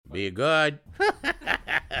Be good.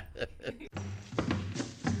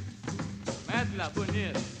 Madla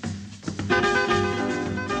bonita.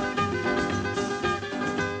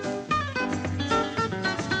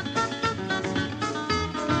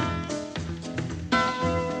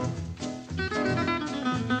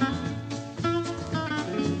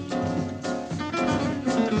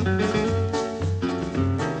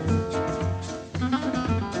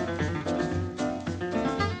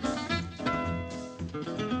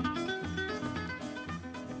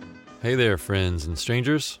 Hey there, friends and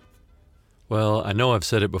strangers. Well, I know I've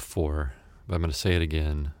said it before, but I'm going to say it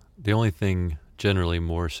again. The only thing generally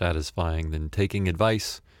more satisfying than taking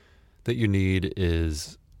advice that you need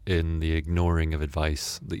is in the ignoring of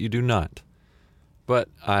advice that you do not. But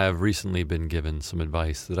I have recently been given some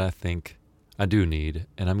advice that I think I do need,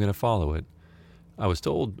 and I'm going to follow it. I was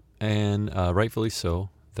told, and rightfully so,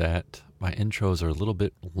 that my intros are a little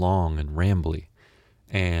bit long and rambly,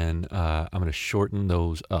 and I'm going to shorten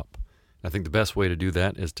those up. I think the best way to do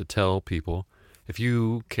that is to tell people, if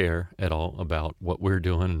you care at all about what we're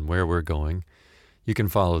doing and where we're going, you can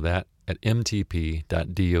follow that at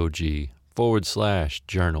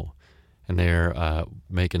mtp.dog/journal. And there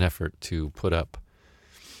make an effort to put up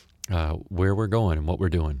where we're going and what we're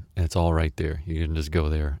doing. And it's all right there. You can just go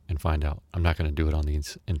there and find out. I'm not going to do it on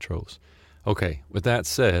these intros. Okay, with that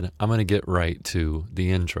said, I'm going to get right to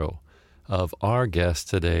the intro of our guest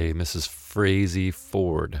today, Mrs. Frazey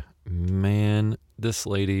Ford. Man, this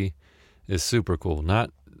lady is super cool.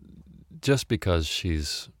 Not just because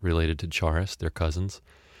she's related to Charis, they're cousins.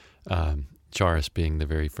 Charis being the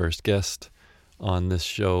very first guest on this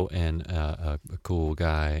show, and a cool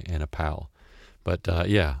guy and a pal. But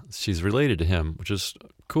yeah, she's related to him, which is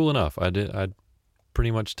cool enough. I'd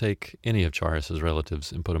pretty much take any of Charis's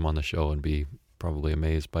relatives and put them on the show and be probably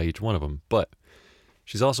amazed by each one of them. But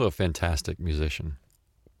she's also a fantastic musician.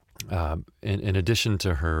 In addition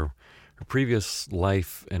to her previous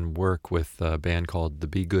life and work with a band called the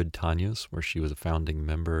Be Good Tanyas, where she was a founding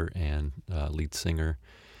member and lead singer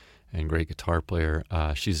and great guitar player,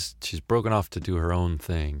 she's broken off to do her own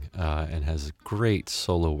thing and has great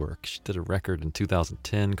solo work. She did a record in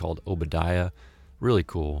 2010 called Obadiah, really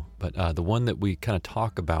cool. But the one that we kind of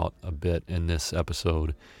talk about a bit in this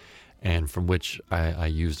episode, and from which I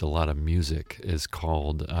used a lot of music, is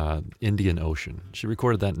called Indian Ocean. She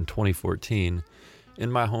recorded that in 2014 in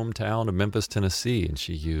my hometown of Memphis, Tennessee, and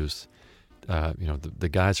she used the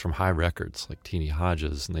guys from High Records, like Teeny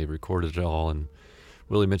Hodges, and they recorded it all in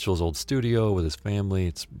Willie Mitchell's old studio with his family.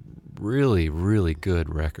 It's really, really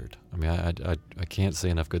good record. I mean, I can't say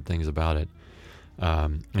enough good things about it.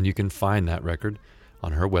 And you can find that record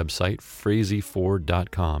on her website,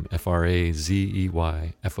 frazeyford.com,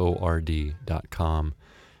 FRAZEYFORD.com.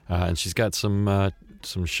 And she's got some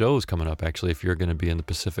shows coming up, actually, if you're going to be in the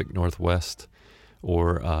Pacific Northwest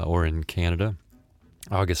or in Canada.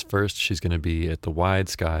 August 1st, she's going to be at the Wide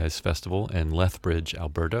Skies Festival in Lethbridge,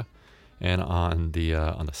 Alberta. And on the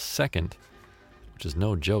 2nd, which is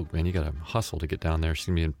no joke, man, you got to hustle to get down there. She's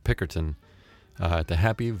going to be in Pickerton at the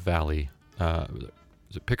Happy Valley.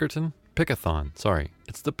 Is it Pickerton? Pickathon, sorry.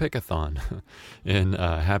 It's the Pickathon in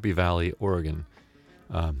Happy Valley, Oregon.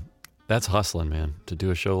 That's hustling, man, to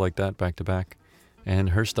do a show like that back to back. And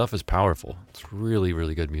her stuff is powerful. It's really,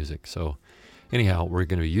 really good music. So anyhow, we're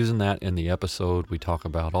going to be using that in the episode. We talk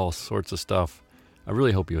about all sorts of stuff. I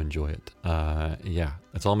really hope you enjoy it. Yeah,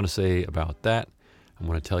 that's all I'm going to say about that. I'm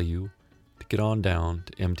going to tell you to get on down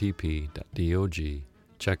to mtp.dog.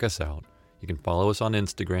 Check us out. You can follow us on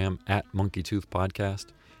Instagram at MonkeyTooth Podcast.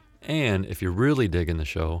 And if you're really digging the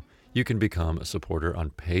show, you can become a supporter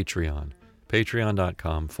on Patreon.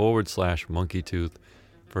 Patreon.com/MonkeyTooth.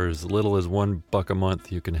 For as little as $1 a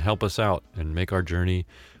month, you can help us out and make our journey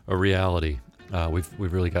a reality. We've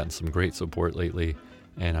really gotten some great support lately,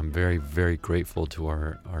 and I'm very, very grateful to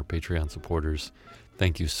our Patreon supporters.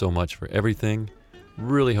 Thank you so much for everything.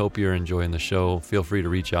 Really hope you're enjoying the show. Feel free to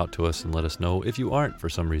reach out to us and let us know if you aren't for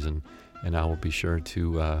some reason, and I will be sure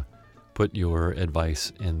to put your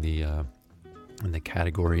advice in the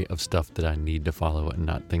category of stuff that I need to follow and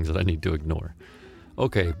not things that I need to ignore.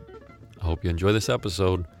 Okay, I hope you enjoy this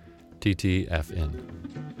episode. TTFN.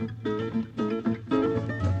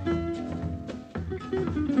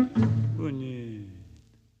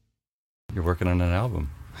 You're working on an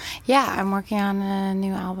album. Yeah, I'm working on a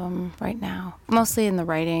new album right now. Mostly in the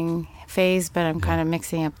writing phase, but I'm kind of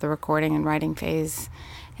mixing up the recording and writing phase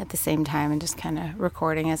at the same time and just kind of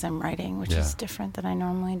recording as I'm writing, which is different than I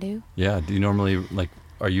normally do. Yeah, do you normally,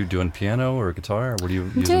 are you doing piano or guitar? Or what are you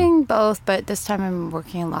using? I'm doing both, but this time I'm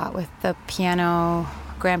working a lot with the piano,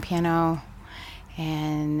 grand piano,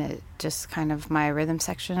 and just kind of my rhythm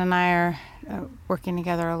section and I are working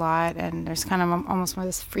together a lot, and there's kind of almost more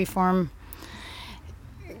this freeform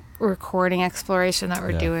recording exploration that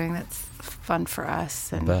we're doing that's fun for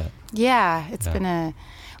us. And yeah, it's been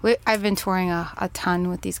I've been touring a ton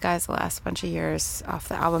with these guys the last bunch of years off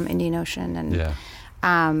the album Indian Ocean,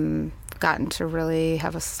 and gotten to really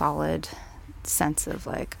have a solid sense of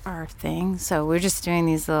like our thing. So we're just doing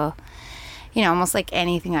these little, almost like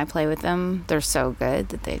anything I play with them, they're so good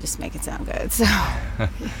that they just make it sound good. So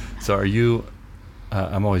So are you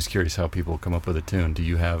I'm always curious how people come up with a tune. Do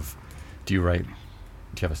you have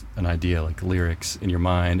an idea, like lyrics in your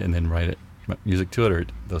mind, and then write music to it, or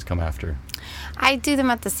those come after? I do them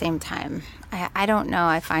at the same time. I don't know.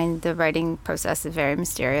 I find the writing process is very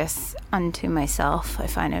mysterious unto myself. I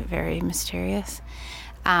find it very mysterious.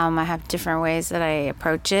 I have different ways that I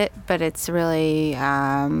approach it, but it's really,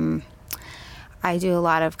 I do a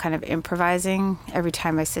lot of kind of improvising every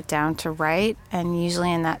time I sit down to write. And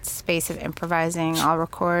usually in that space of improvising, I'll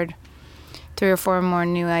record 3 or 4 more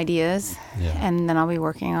new ideas. And then I'll be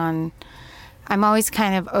working on, I'm always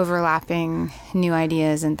kind of overlapping new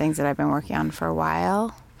ideas and things that I've been working on for a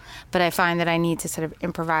while. But I find that I need to sort of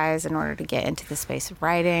improvise in order to get into the space of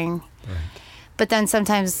writing. Right. But then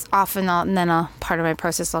sometimes, often, part of my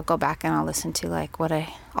process, I'll go back and I'll listen to like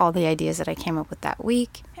all the ideas that I came up with that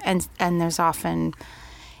week. And there's often,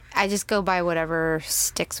 I just go by whatever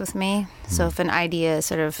sticks with me. So if an idea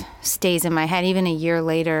sort of stays in my head, even a year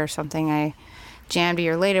later or something I jammed a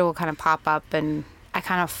year later will kind of pop up, and I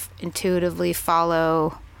kind of intuitively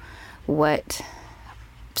follow what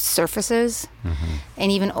surfaces.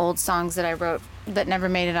 And even old songs that I wrote that never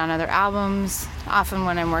made it on other albums. Often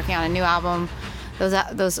when I'm working on a new album,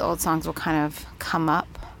 those old songs will kind of come up.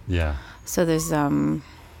 Yeah. So there's sort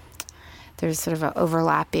of an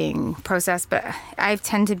overlapping process, but I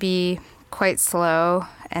tend to be quite slow,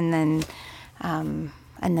 and then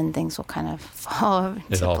things will kind of fall into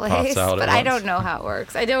place. Pops out but I don't know how it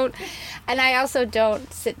works. And I also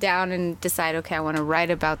don't sit down and decide, okay, I want to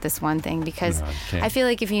write about this one thing, because I feel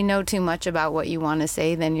like if you know too much about what you want to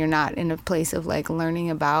say, then you're not in a place of like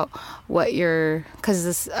learning about what you're, because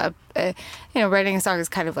this, writing a song is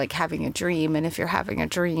kind of like having a dream. And if you're having a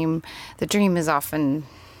dream, the dream is often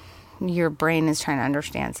your brain is trying to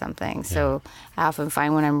understand something. So I often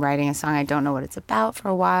find when I'm writing a song, I don't know what it's about for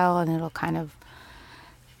a while, and it'll kind of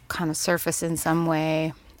surface in some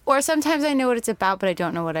way. Or sometimes I know what it's about, but I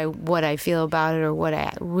don't know what I feel about it or what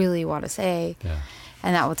I really want to say. Yeah.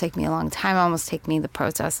 And that will take me a long time. It'll almost take me the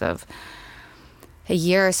process of a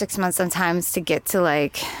year or 6 months sometimes to get to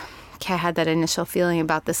like, okay, I had that initial feeling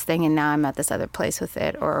about this thing, and now I'm at this other place with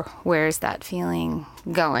it, or where's that feeling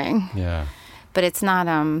going? Yeah. But it's not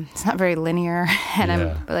very linear, and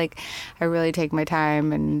I'm like, I really take my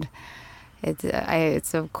time, and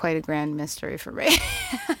it's quite a grand mystery for me.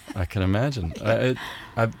 I can imagine. I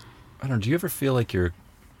don't know. Do you ever feel like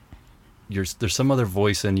there's some other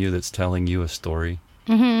voice in you that's telling you a story?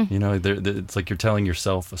 It's like you're telling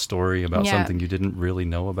yourself a story about something you didn't really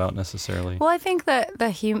know about necessarily. Well, I think that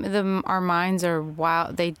our minds are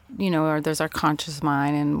wild. They, there's our conscious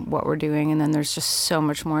mind and what we're doing, and then there's just so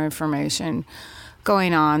much more information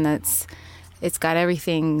going on. It's got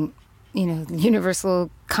everything, universal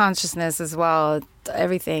consciousness as well,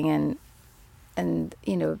 everything, and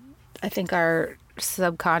I think our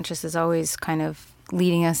subconscious is always kind of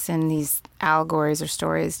leading us in these allegories or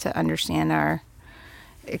stories to understand our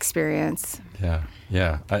experience.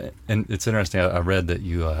 Yeah. And it's interesting. I read that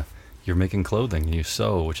you're making clothing and you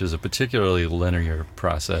sew, which is a particularly linear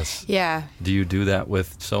process. Yeah. Do you do that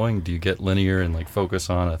with sewing? Do you get linear and like focus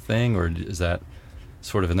on a thing, or is that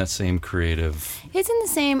sort of in that same creative? It's in the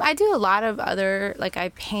same. I do a lot of other, like I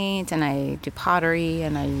paint and I do pottery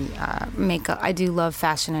and I do love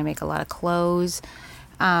fashion. I make a lot of clothes.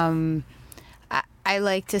 I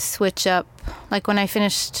like to switch up. Like when I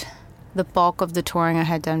finished the bulk of the touring I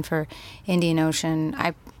had done for Indian Ocean,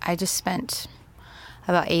 I just spent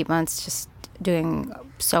about 8 months just doing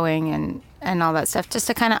sewing and all that stuff, just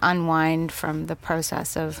to kind of unwind from the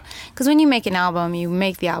process of, because when you make an album, you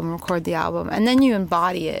make the album, record the album, and then you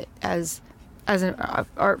embody it as an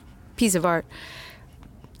art piece of art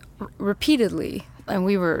repeatedly. And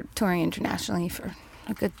we were touring internationally for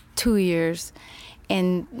a good 2 years,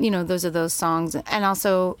 and those are those songs. And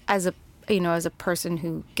also as a person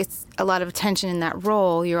who gets a lot of attention in that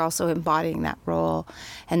role, you're also embodying that role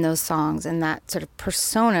and those songs and that sort of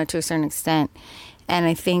persona to a certain extent. And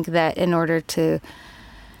I think that in order to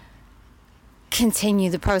continue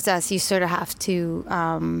the process, you sort of have to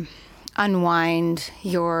unwind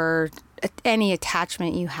your any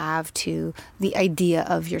attachment you have to the idea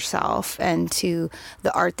of yourself and to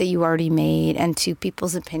the art that you already made and to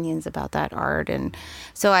people's opinions about that art. And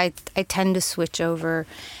so I tend to switch over,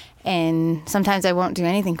 and sometimes I won't do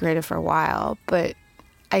anything creative for a while, but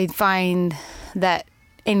I find that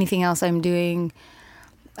anything else I'm doing,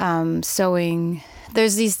 sewing,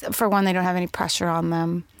 there's these, for one, they don't have any pressure on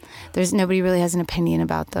them. Nobody really has an opinion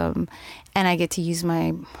about them. And I get to use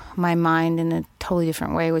my mind in a totally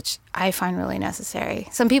different way, which I find really necessary.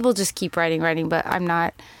 Some people just keep writing, but I'm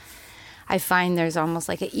not. I find there's almost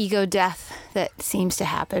like an ego death that seems to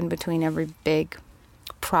happen between every big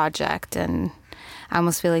project. And I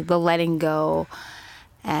almost feel like the letting go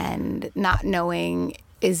and not knowing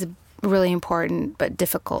is a really important but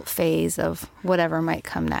difficult phase of whatever might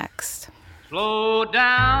come next. Slow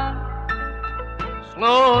down,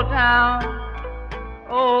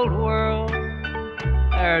 old world,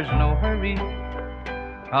 there's no hurry,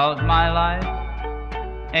 'cause my life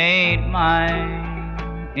ain't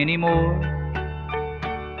mine anymore.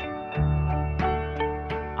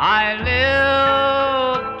 I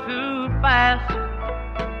live too fast,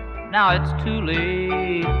 now it's too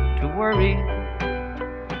late to worry,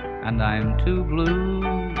 and I'm too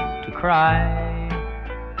blue to cry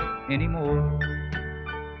anymore.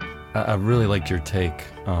 I really liked your take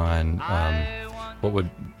on what would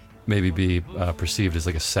maybe be perceived as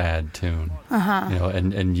like a sad tune,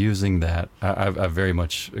 and using that. I very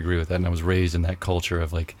much agree with that, and I was raised in that culture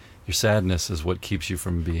of like your sadness is what keeps you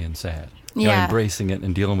from being sad. You know, embracing it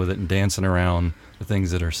and dealing with it and dancing around the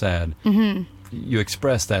things that are sad. Mm-hmm. You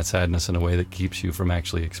express that sadness in a way that keeps you from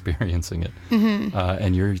actually experiencing it. Mm-hmm.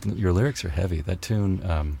 And your lyrics are heavy. That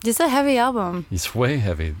tune, it's a heavy album. It's way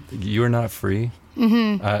heavy. You Are Not Free.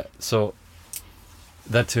 Mm-hmm. So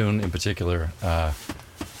that tune in particular, I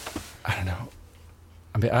don't know.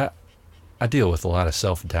 I mean, I deal with a lot of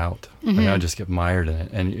self-doubt. Mm-hmm. I just get mired in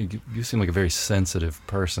it. And you seem like a very sensitive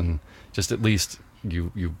person. Just at least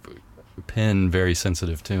you pen very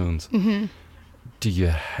sensitive tunes. Mm-hmm. Do you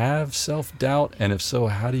have self-doubt? And if so,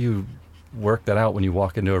 how do you work that out when you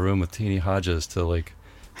walk into a room with Teenie Hodges to like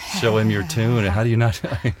show him your tune? And how do you not?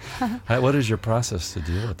 What is your process to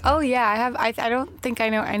deal with that? Oh yeah, I have. I don't think I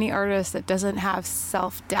know any artist that doesn't have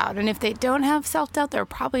self-doubt. And if they don't have self-doubt, they're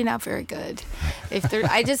probably not very good.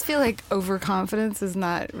 I just feel like overconfidence is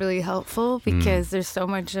not really helpful because there's so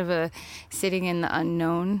much of a sitting in the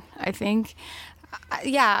unknown, I think.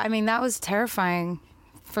 Yeah, I mean, that was terrifying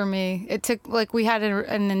for me. It took, like, we had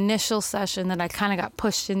an initial session that I kind of got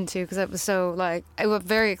pushed into because I was so, like, I was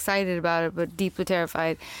very excited about it, but deeply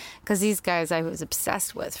terrified because these guys I was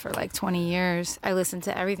obsessed with for like 20 years. I listened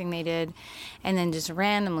to everything they did and then just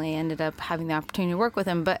randomly ended up having the opportunity to work with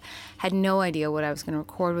them, but had no idea what I was going to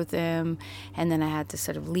record with them. And then I had to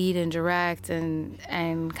sort of lead and direct and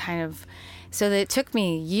kind of, so that it took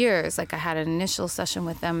me years. Like, I had an initial session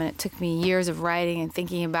with them, and it took me years of writing and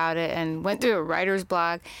thinking about it, and went through a writer's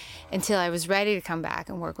block until I was ready to come back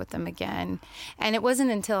and work with them again. And it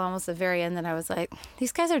wasn't until almost the very end that I was like,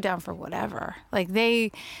 these guys are down for whatever. Like,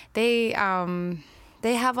 they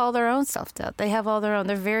have all their own self-doubt. They have all their own.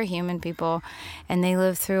 They're very human people, and they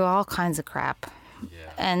live through all kinds of crap.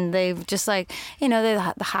 Yeah. And they've just, like, you know,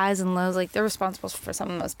 the highs and lows. Like, they're responsible for some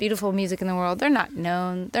of the most beautiful music in the world. They're not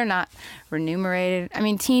known. They're not remunerated. I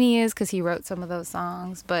mean, Teenie is because he wrote some of those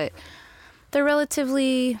songs, but they're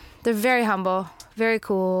very humble, very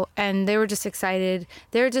cool, and they were just excited.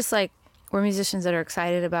 They were just like, we're musicians that are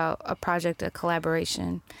excited about a project, a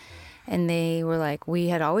collaboration. And they were like, we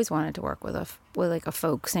had always wanted to work with like a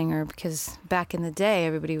folk singer because back in the day,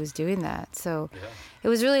 everybody was doing that. So It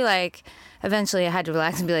was really like, eventually I had to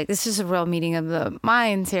relax and be like, this is a real meeting of the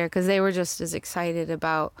minds here, because they were just as excited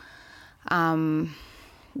about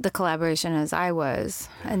the collaboration as I was.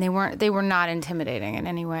 And they were not intimidating in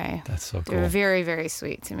any way. That's so cool. They were very, very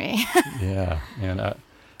sweet to me. Yeah. And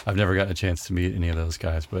I've never gotten a chance to meet any of those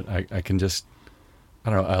guys, but I can just, I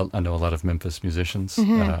don't know, I know a lot of Memphis musicians.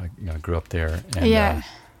 Mm-hmm. I grew up there. And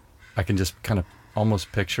I can just kind of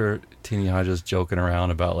almost picture Teenie Hodges joking around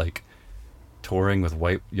about, like, touring with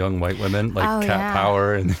young white women, like Cat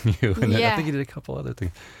Power and you. And then I think he did a couple other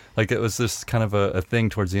things. Like, it was this kind of a thing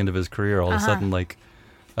towards the end of his career. All of a sudden, like,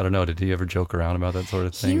 I don't know, did he ever joke around about that sort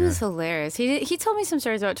of thing? He was hilarious. He told me some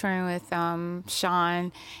stories about touring with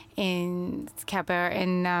Sean in Cat Power,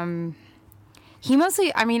 and he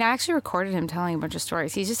mostly, I mean, I actually recorded him telling a bunch of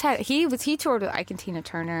stories. He toured with Ike and Tina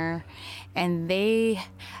Turner, and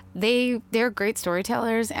they're great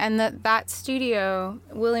storytellers. And that studio,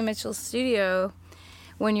 Willie Mitchell's studio,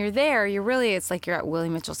 when you're there, it's like you're at Willie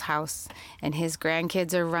Mitchell's house, and his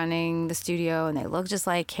grandkids are running the studio, and they look just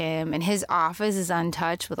like him, and his office is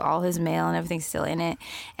untouched with all his mail and everything still in it,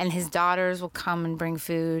 and his daughters will come and bring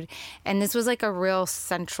food. And this was like a real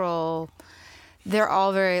central, they're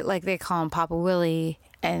all very, like, they call him Papa Willie,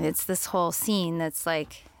 and it's this whole scene that's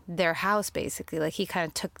like their house, basically. Like, he kind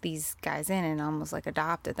of took these guys in and almost like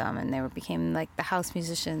adopted them, and they became like the house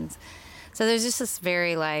musicians. So there's just this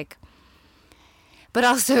very like, but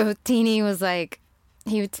also Teeny was like,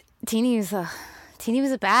 Teeny was a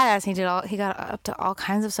badass. He got up to all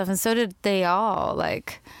kinds of stuff, and so did they all.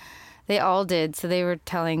 Like, they all did. So they were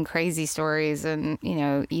telling crazy stories, and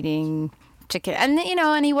eating chicken, and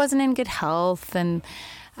and he wasn't in good health, and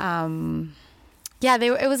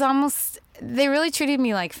it was almost, they really treated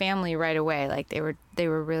me like family right away. Like, they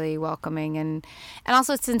were really welcoming, and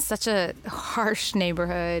also it's in such a harsh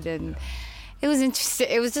neighborhood, and it was interesting.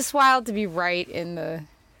 It was just wild to be right in the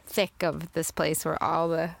thick of this place where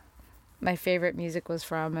all my favorite music was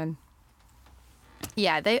from. And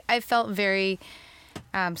I felt very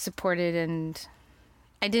supported, and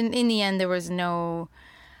in the end, there was no,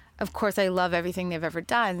 of course I love everything they've ever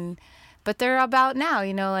done, but they're about now,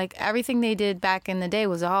 like everything they did back in the day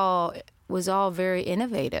was all very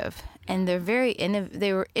innovative, and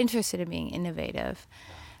they were interested in being innovative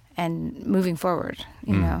and moving forward,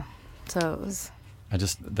 know. So it was. I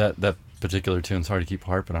just, that particular tune, sorry to keep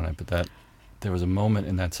harping on it, but there was a moment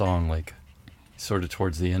in that song, like sort of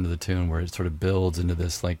towards the end of the tune, where it sort of builds into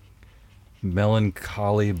this like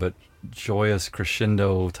melancholy but joyous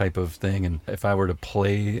crescendo type of thing. And if I were to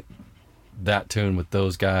play that tune with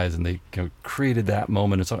those guys and they created that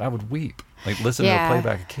moment, I would weep. Like, listen to the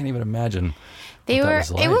playback, I can't even imagine. It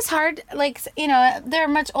was hard. Like, they're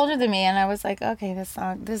much older than me, and I was like, okay,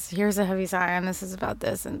 here's a heavy song, and this is about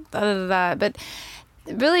this, and da da da. But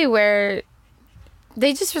really, where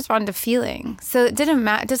they just respond to feeling, so it doesn't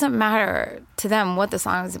matter to them what the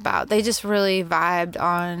song is about. They just really vibed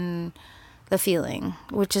on the feeling,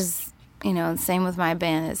 which is, the same with my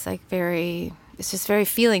band. It's like it's just very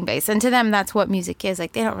feeling based, and to them, that's what music is.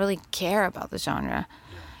 Like, they don't really care about the genre.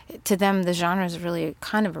 To them, the genre is really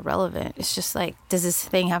kind of irrelevant. It's just like, does this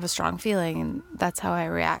thing have a strong feeling? And that's how I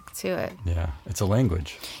react to it. Yeah, it's a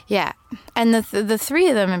language. Yeah, and the three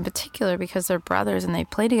of them in particular, because they're brothers and they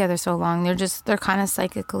play together so long, they're kind of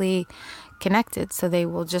psychically connected. So they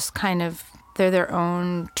will just they're their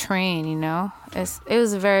own train, It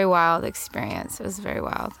was a very wild experience. It was very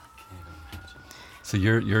wild. So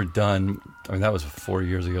you're done. I mean, that was 4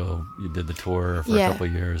 years ago. You did the tour for a couple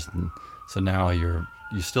of years, and so now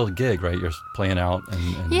you still gig, right? You're playing out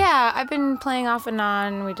and Yeah, I've been playing off and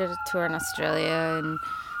on. We did a tour in Australia, and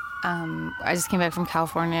I just came back from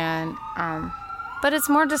California, and but it's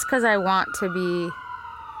more just because I want to be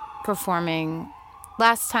performing.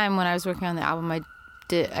 Last time when I was working on the album, I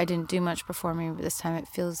didn't do much performing, but this time it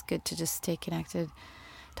feels good to just stay connected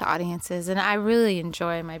to audiences, and I really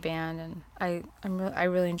enjoy my band, and I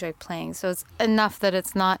really enjoy playing. So it's enough that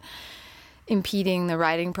it's not impeding the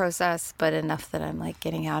writing process, but enough that I'm like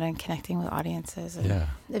getting out and connecting with audiences. And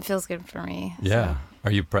it feels good for me. Yeah. So.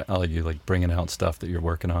 Are you like bringing out stuff that you're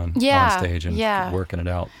working on stage and working it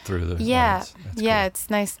out through the audience? Cool. It's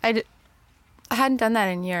nice. I hadn't done that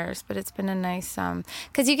in years, but it's been a nice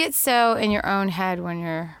because you get so in your own head when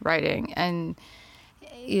you're writing, and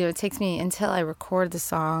it takes me until I record the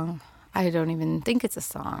song. I don't even think it's a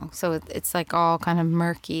song, so it's like all kind of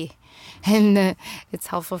murky. And it's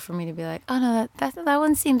helpful for me to be like, oh no, that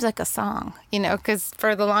one seems like a song, because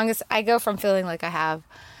for the longest I go from feeling like I have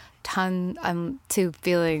ton to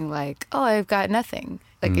feeling like, oh, I've got nothing.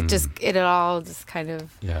 Like it all just kind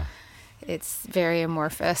of it's very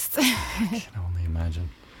amorphous. I can only imagine.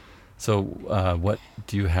 So what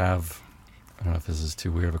do you have? I don't know if this is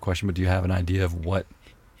too weird of a question, but do you have an idea of what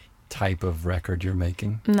type of record you're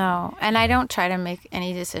making? No, and I don't try to make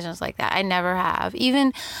any decisions like that. I never have.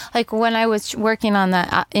 Even like when I was working on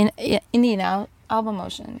that Indian album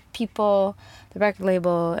Motion, people, the record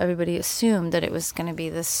label, everybody assumed that it was going to be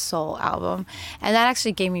this soul album, and that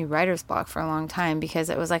actually gave me writer's block for a long time, because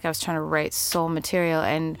it was like I was trying to write soul material,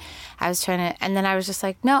 and and then I was just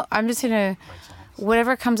like, no, I'm just going to,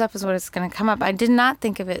 whatever comes up is what it's going to come up. I did not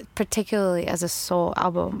think of it particularly as a soul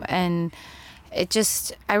album, and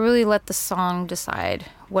I really let the song decide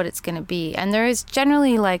what it's going to be. And there is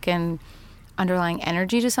generally like an underlying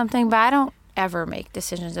energy to something, but I don't ever make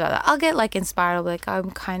decisions about that. I'll get like inspired, like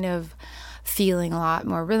I'm kind of feeling a lot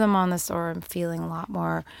more rhythm on this, or I'm feeling a lot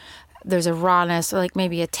more, there's a rawness, or like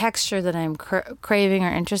maybe a texture that I'm craving or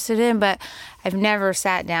interested in, but I've never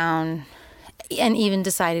sat down and even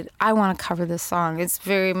decided I want to cover this song. It's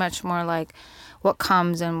very much more like, what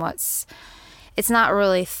comes and it's not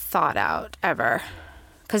really thought out ever.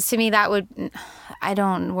 Because to me, I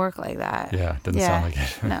don't work like that. Yeah, it doesn't sound like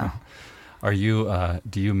it. No. Are you,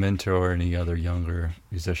 do you mentor any other younger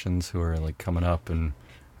musicians who are like coming up, and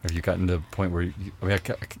have you gotten to the point where,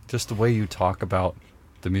 just the way you talk about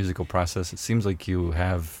the musical process, it seems like you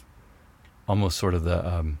have almost sort of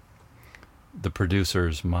the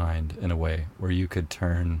producer's mind in a way, where you could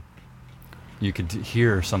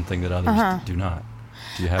hear something that others do not.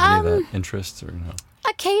 Do you have any of that interest or no?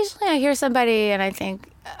 Occasionally I hear somebody and I think,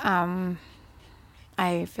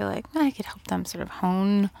 I feel like I could help them sort of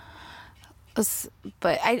hone,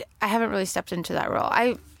 but I haven't really stepped into that role.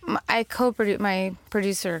 I co-produce, my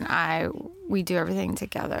producer and we do everything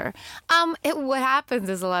together. What happens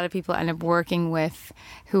is a lot of people end up working with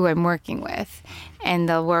who I'm working with, and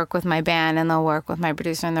they'll work with my band and they'll work with my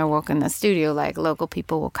producer and they'll work in the studio. Like local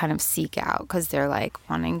people will kind of seek out because they're like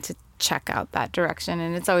wanting to check out that direction,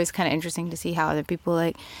 and it's always kind of interesting to see how other people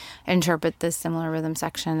like interpret this similar rhythm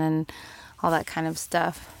section and all that kind of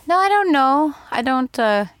stuff. No, I don't know. I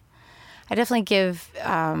definitely give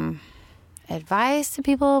advice to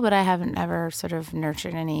people, but I haven't ever sort of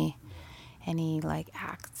nurtured any like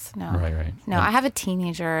acts. No. Right. No, I have a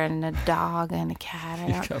teenager and a dog and a cat.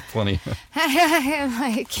 You got plenty. I'm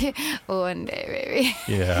like, one day, baby.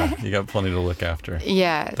 Yeah, you got plenty to look after.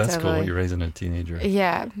 Yeah, that's totally. cool. You're raising a teenager.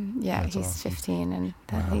 Yeah, That's he's awesome. 15 and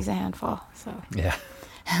he's a handful. So Yeah.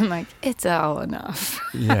 I'm like, it's all enough.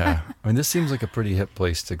 Yeah, I mean, this seems like a pretty hip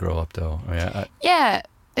place to grow up, though. I mean, Yeah,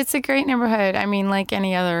 it's a great neighborhood. I mean, like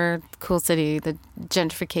any other cool city, the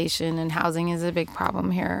gentrification and housing is a big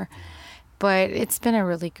problem here. But it's been a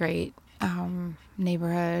really great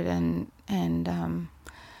neighborhood, and I'm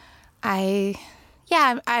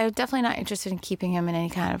definitely not interested in keeping him in any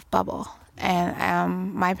kind of bubble.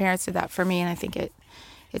 And my parents did that for me, and I think it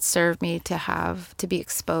served me to be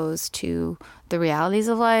exposed to the realities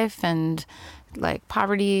of life and like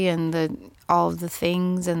poverty and all of the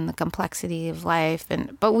things and the complexity of life.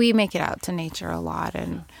 But we make it out to nature a lot,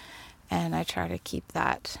 and I try to keep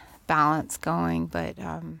that balance going. But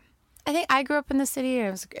I think I grew up in the city,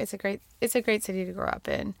 and it's a great city to grow up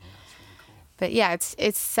in. But yeah,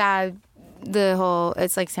 it's sad.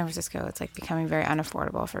 It's like San Francisco. It's like becoming very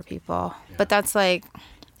unaffordable for people. Yeah. But that's like,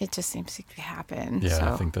 it just seems to happen. Yeah, so.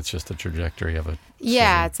 I think that's just the trajectory of it.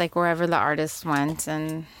 Yeah, it's like wherever the artist went,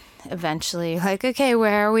 and eventually, like, okay,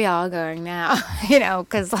 where are we all going now?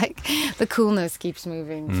 Because like the coolness keeps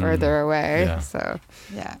moving further away. Yeah. So,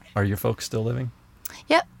 yeah. Are your folks still living?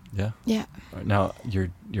 Yep. Yeah. Yeah. Now,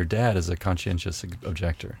 your dad is a conscientious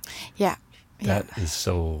objector. Yeah. That is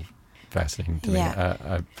so fascinating to me.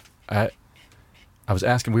 Yeah. I was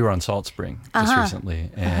asking. We were on Salt Spring just recently,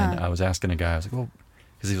 and I was asking a guy. I was like, "Well,"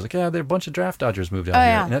 because he was like, "Yeah, there are a bunch of draft dodgers moved out here,"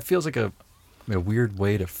 and that feels like a weird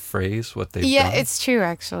way to phrase what they've done. Yeah, it's true,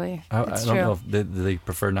 actually. I don't know if they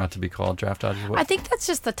prefer not to be called draft dodgers. I think that's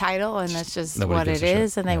just the title, and that's just what it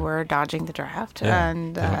is, and they were dodging the draft. Yeah.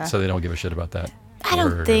 And so they don't give a shit about that. I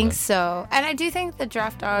don't think so. And I do think the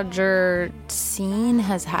draft dodger scene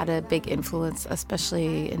has had a big influence,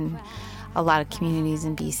 especially in a lot of communities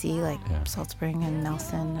in BC, like Salt Spring and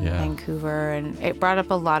Nelson and Vancouver. And it brought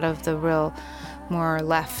up a lot of the real more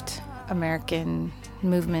left American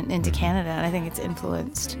movement into Canada. And I think it's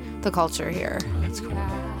influenced the culture here. Oh, that's cool.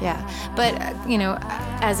 Yeah. But,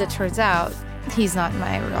 as it turns out, he's not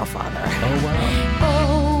my real father. Oh, wow.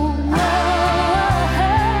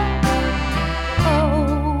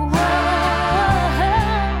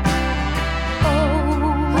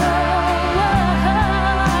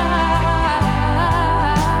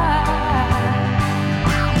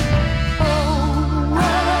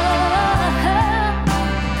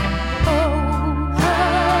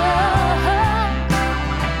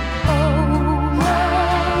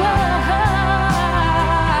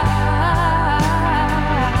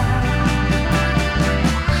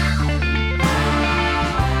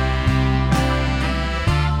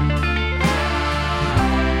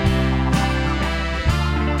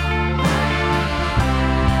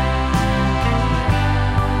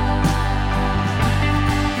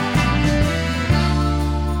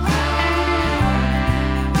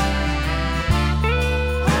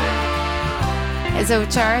 So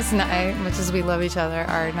Charis and I, much as we love each other,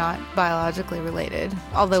 are not biologically related,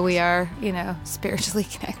 although we are, spiritually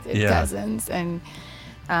connected cousins. And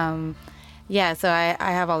so I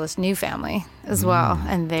have all this new family as well,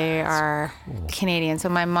 and they are Canadian. So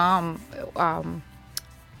my mom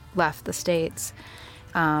left the States,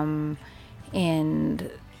 so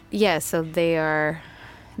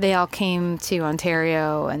they all came to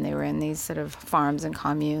Ontario, and they were in these sort of farms and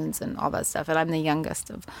communes and all that stuff. And I'm the youngest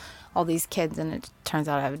of all these kids, and it turns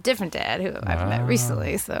out I have a different dad who I've met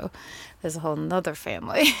recently. So there's a whole nother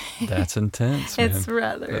family. That's intense, man. It's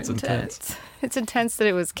rather intense. It's intense that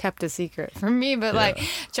it was kept a secret from me. But like,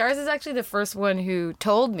 Charles is actually the first one who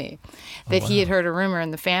told me that he had heard a rumor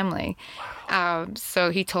in the family.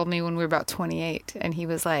 So he told me when we were about 28, and he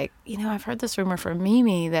was like, I've heard this rumor from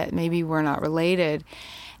Mimi that maybe we're not related.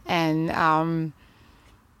 And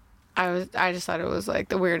I just thought it was like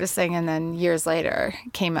the weirdest thing. And then years later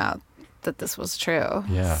it came out that this was true.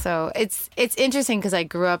 Yeah. So it's interesting because I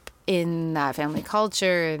grew up in that family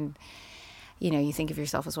culture, and you think of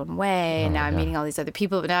yourself as one way, and now I'm meeting all these other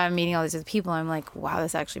people, but now I'm meeting all these other people, I'm like, wow,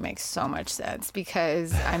 this actually makes so much sense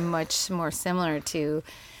because I'm much more similar to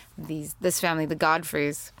this family, the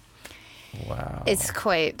Godfreys. Wow. It's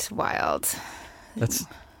quite wild. That's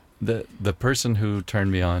the person who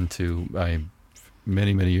turned me on to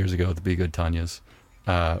many, many years ago, the Be Good Tanya's,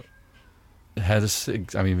 had this,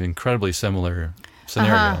 incredibly similar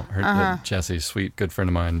scenario. Jesse's sweet, good friend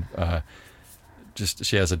of mine,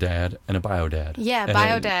 she has a dad and a bio dad. Yeah,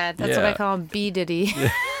 bio dad. That's what I call him, B Diddy.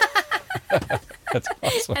 Yeah. That's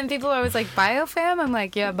awesome. And people are always like, bio fam? I'm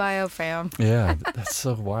like, yeah, bio fam. Yeah, that's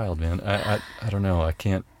so wild, man. I don't know. I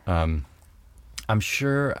can't, I'm not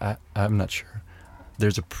sure.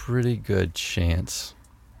 There's a pretty good chance,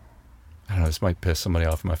 I don't know, this might piss somebody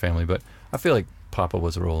off in my family, but I feel like Papa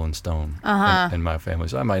was a Rolling Stone in my family,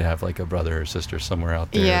 so I might have like a brother or sister somewhere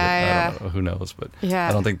out there. I don't know, who knows, but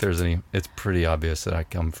I don't think there's any. It's pretty obvious that I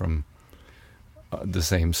come from the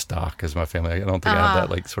same stock as my family. I don't think I have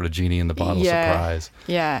that like sort of genie in the bottle surprise.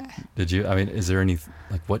 Yeah. Did you? Is there any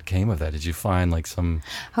like what came of that? Did you find like some?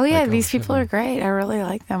 Oh yeah, these people are great. I really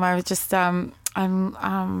like them. I was just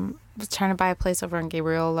was trying to buy a place over in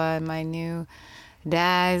Gabriola, and my new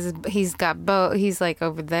dad, he's got both. He's like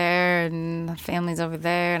over there, and the family's over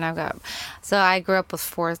there, and so I grew up with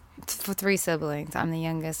three siblings. I'm the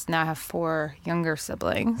youngest. Now I have 4 younger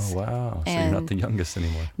siblings. Oh wow! So you're not the youngest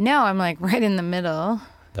anymore. No, I'm like right in the middle.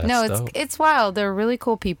 That's dope. It's wild. They're really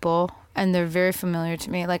cool people, and they're very familiar to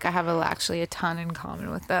me. Like I have actually a ton in common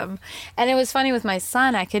with them. And it was funny with my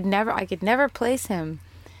son. I could never place him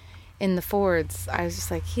in the Fords. I was just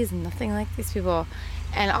like, he's nothing like these people,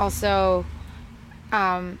 and also.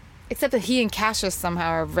 Except that he and Cassius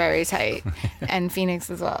somehow are very tight, and Phoenix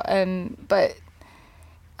as well. But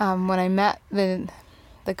when I met the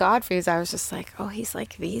Godfreys, I was just like, oh, he's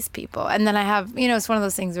like these people. And then I have, it's one of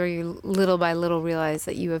those things where you little by little realize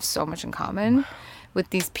that you have so much in common with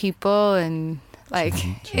these people, and like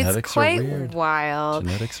it's quite wild.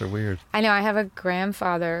 Genetics are weird. I know. I have a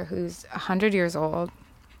grandfather who's 100 years old,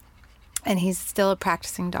 and he's still a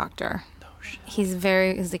practicing doctor. He's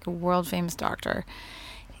like a world famous doctor,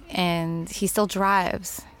 and he still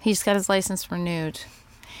drives. He just got his license renewed,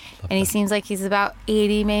 and he seems like he's about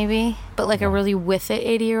 80 maybe, but like a really with it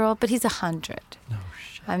 80-year-old. But he's 100. No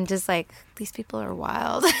shit. I'm just like, these people are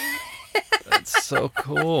wild. That's so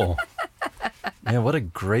cool. Man, what a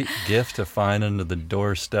great gift to find under the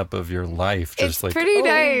doorstep of your life. Just it's pretty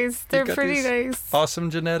nice. They're pretty nice. Awesome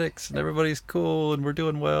genetics, and everybody's cool, and we're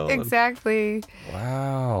doing well. Exactly.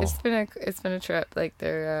 Wow. It's been a trip. Like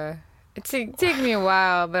it take me a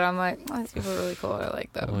while, but I'm like, oh, these people are really cool. I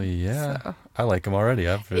like them. Oh yeah, so. I like them already.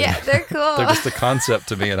 Yeah, they're cool. They're just a concept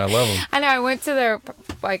to me, and I love them. I know. I went to their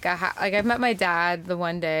I met my dad the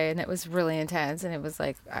one day, and it was really intense. And it was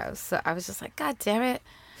like I was just like, God damn it,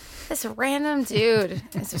 this random dude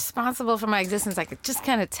is responsible for my existence. I could just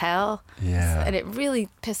kind of tell. Yeah. And it really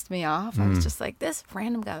pissed me off. I was just like, this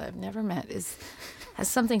random guy that I've never met has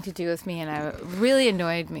something to do with me, and it really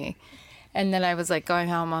annoyed me. And then I was like going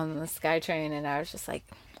home on the SkyTrain, and I was just like,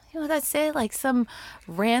 you know what I'd say? Like some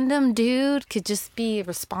random dude could just be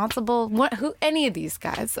responsible. Who any of these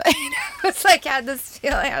guys? It's like I had this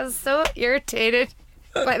feeling. I was so irritated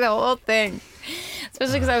by the whole thing,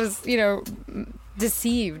 especially because I was,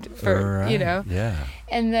 deceived for, Yeah.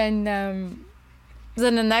 And then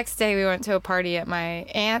the next day we went to a party at my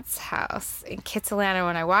aunt's house in Kitsilano.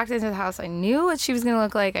 When I walked into the house, I knew what she was going to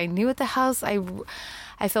look like. I knew what the house.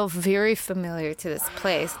 I felt very familiar to this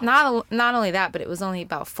place. Not only that, but it was only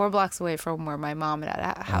about 4 blocks away from where my mom had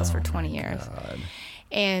had a house for 20 years. God.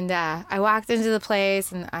 And I walked into the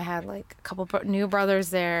place, and I had like a couple new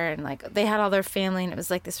brothers there, and like they had all their family, and it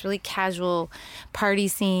was like this really casual party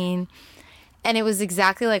scene. And it was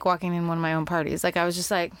exactly like walking in one of my own parties. Like I was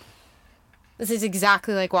just like, this is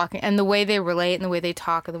exactly like walking, and the way they relate and the way they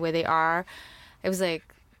talk and the way they are, it was like,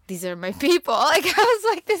 these are my people. Like I was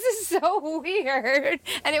like, this is so weird.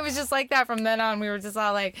 And it was just like that from then on. We were just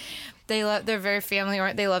all like, they're very family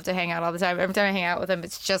oriented. They love to hang out all the time. Every time I hang out with them,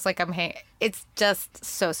 it's just like it's just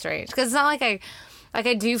so strange. Because it's not like Like,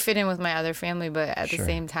 I do fit in with my other family, but at the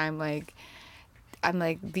same time, like, I'm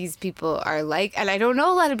like, these people are like, and I don't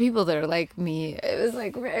know a lot of people that are like me. It was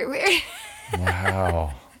like very weird.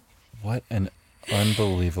 Wow. What an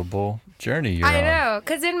unbelievable journey you're on. I know,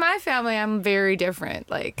 because in my family, I'm very different.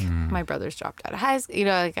 Like, my brothers dropped out of high school. You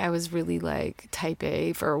know, like, I was really, like, type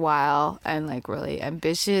A for a while and, like, really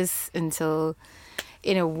ambitious until,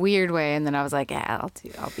 in a weird way. And then I was like, yeah, I'll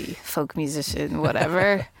be a folk musician,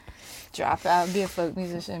 whatever. Drop out and be a folk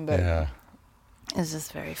musician. But it's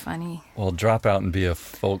just very funny. Well, drop out and be a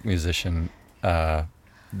folk musician.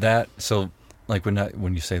 So, like,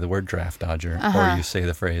 when you say the word draft dodger, or you say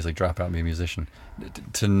the phrase, like, drop out and be a musician,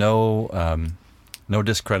 to know, no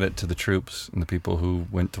discredit to the troops and the people who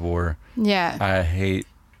went to war. Yeah. I hate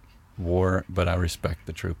war, but I respect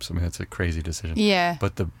the troops. I mean, it's a crazy decision. Yeah.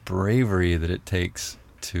 But the bravery that it takes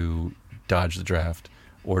to dodge the draft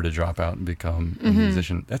or to drop out and become a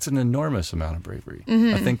musician, that's an enormous amount of bravery.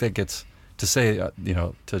 I think that gets, to say,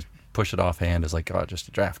 to push it offhand is like, oh, just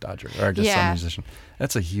a draft dodger or just some musician.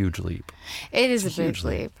 That's a huge leap. It is a big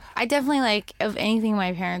leap. I definitely, like, of anything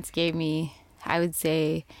my parents gave me, I would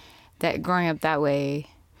say that growing up that way,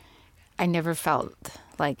 I never felt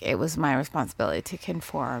like it was my responsibility to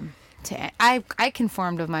conform to. I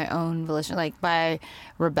conformed of my own volition. Like, by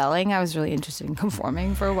rebelling, I was really interested in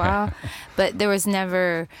conforming for a while, but there was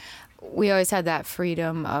never. We always had that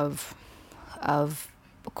freedom of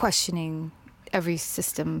questioning every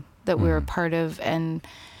system that we were a part of, and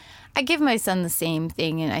I give my son the same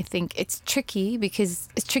thing, and I think it's tricky because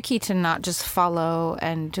it's tricky to not just follow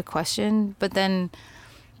and to question, but then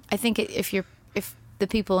I think if the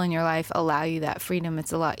people in your life allow you that freedom,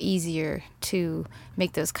 it's a lot easier to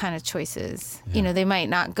make those kind of choices. You know, they might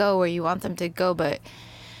not go where you want them to go, but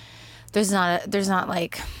there's not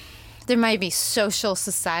like, there might be social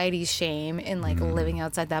society shame in, like, living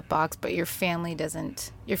outside that box, but your family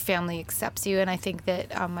accepts you. And I think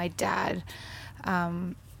that my dad,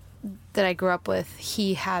 that I grew up with,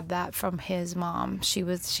 he had that from his mom. She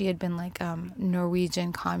had been, like,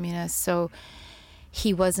 Norwegian communist, so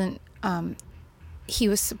he wasn't, he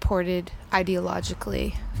was supported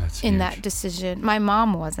ideologically in that decision. My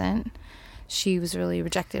mom wasn't. She was really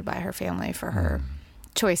rejected by her family for her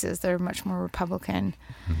choices. They're much more Republican,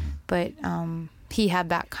 but he had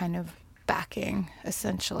that kind of backing,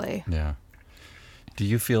 essentially. Yeah. Do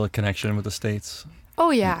you feel a connection with the States? Oh,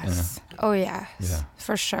 yes. Oh, yes. Yeah.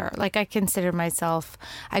 For sure. Like, I consider myself,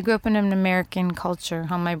 I grew up in an American culture.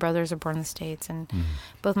 All my brothers are born in the States, and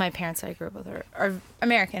both my parents that I grew up with are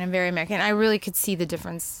American and very American. I really could see the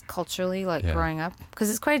difference culturally, like, growing up, because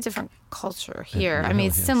it's quite a different culture here. I mean,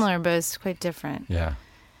 it's similar, but it's quite different. Yeah.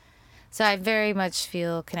 So I very much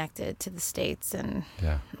feel connected to the States and,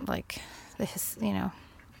 like,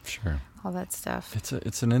 Sure. all that stuff.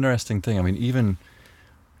 It's an interesting thing. I mean,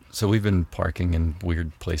 so we've been parking in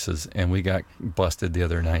weird places, and we got busted the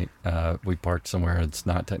other night. We parked somewhere it's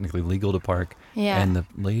not technically legal to park. Yeah. And the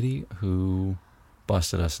lady who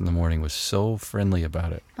busted us in the morning was so friendly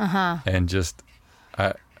about it. And just,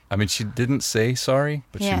 I mean, she didn't say sorry,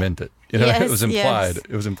 but she meant it. You know, it was implied.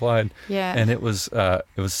 It was implied. Yeah. And it was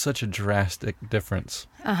such a drastic difference.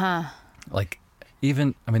 Like,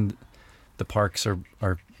 even, I mean, the parks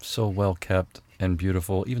are so well kept and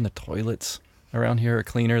beautiful. Even the toilets around here are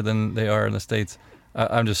cleaner than they are in the States.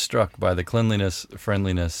 I'm just struck by the cleanliness,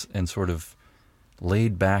 friendliness, and sort of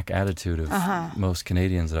laid-back attitude of most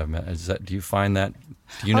Canadians that I've met. Do you find that?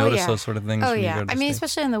 Do you notice those sort of things? Oh, yeah. I mean,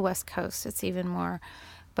 especially on the West Coast, it's even more.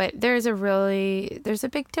 But there's a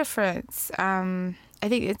big difference. I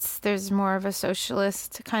think there's more of a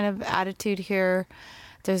socialist kind of attitude here.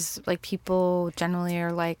 There's, like, people generally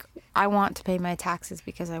are like, I want to pay my taxes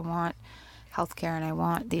because I want healthcare and I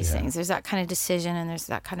want these things. There's that kind of decision and there's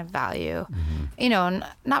that kind of value. You know,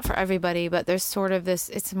 not for everybody, but there's sort of this,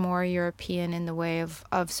 it's more European in the way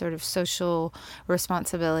of sort of social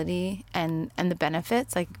responsibility and the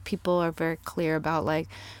benefits. Like, people are very clear about, like,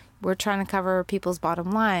 we're trying to cover people's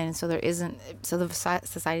bottom line, so the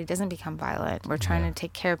society doesn't become violent. We're trying to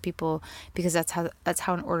take care of people because that's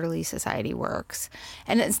how an orderly society works.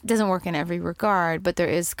 And it doesn't work in every regard, but there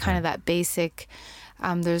is kind of that basic.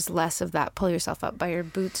 There's less of that pull yourself up by your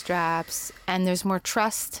bootstraps, and there's more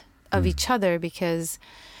trust of each other because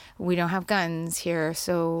we don't have guns here,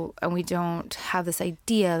 and we don't have this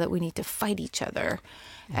idea that we need to fight each other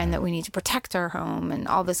and that we need to protect our home and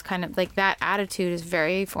all this kind of, like, that attitude is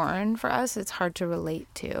very foreign for us. It's hard to relate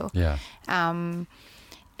to. Yeah. And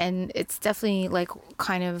it's definitely, like,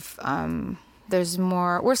 kind of, there's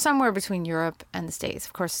more, we're somewhere between Europe and the States.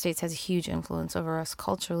 Of course, the States has a huge influence over us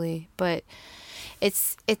culturally, but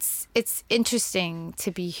it's interesting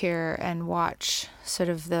to be here and watch sort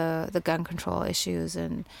of the gun control issues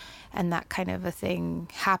and that kind of a thing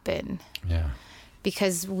happen. Yeah.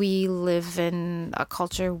 Because we live in a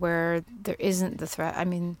culture where there isn't the threat. I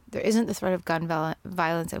mean, there isn't the threat of gun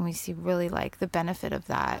violence, and we see really like the benefit of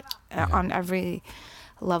that on every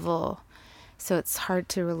level. So it's hard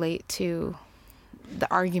to relate to the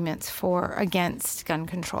arguments for against gun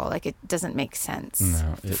control. Like, it doesn't make sense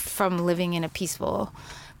from living in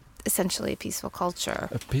essentially a peaceful culture.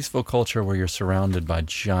 A peaceful culture where you're surrounded by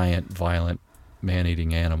giant, violent,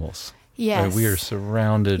 man-eating animals. Yes. We are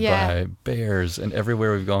surrounded by bears, and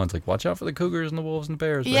everywhere we've gone, it's like, watch out for the cougars and the wolves and the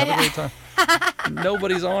bears. But have a great time.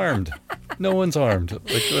 Nobody's armed. No one's armed.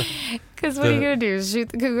 Because what are you going to do? Shoot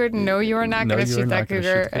the cougar? No, you are not going to shoot that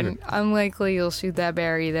cougar. And unlikely you'll shoot that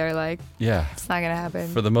bear either. Like, it's not going to happen.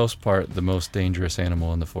 For the most part, the most dangerous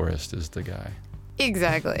animal in the forest is the guy.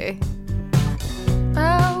 Exactly.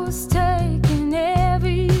 I was taking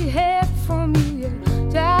every hit from you.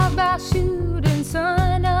 Drive by shooting,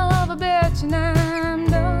 son of a bitch, and I'm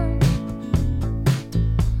done.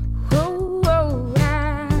 Oh,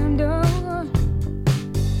 I'm done.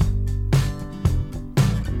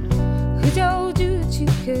 Who told you that you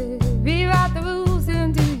could rewrite the rules,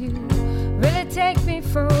 and do you really take me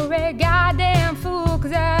for a goddamn fool?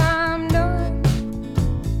 'Cause I'm done.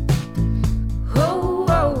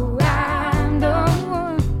 Oh, I'm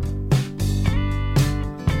done.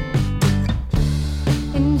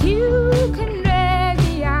 And you can drag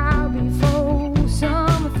me out before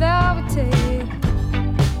some authority.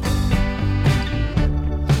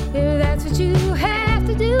 If that's what you have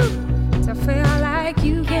to do to feel like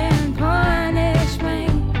you can punish me.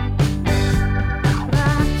 But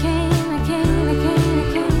I can't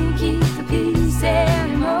keep the peace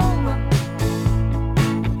anymore.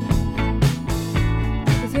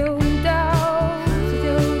 With your dogs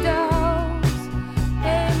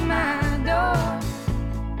at my door.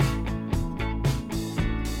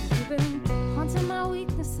 You've been haunting my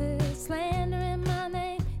weaknesses, slandering my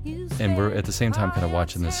name. And we're at the same time kind of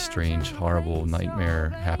watching this strange, horrible nightmare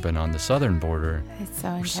happen on the southern border. It's so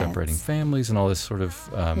We're intense. separating families and all this sort of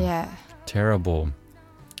terrible,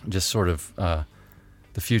 just sort of the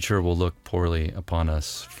future will look poorly upon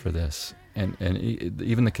us for this. And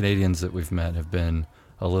even the Canadians that we've met have been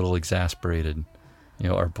a little exasperated. You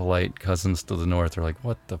know, our polite cousins to the north are like,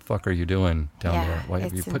 what the fuck are you doing down there? Why are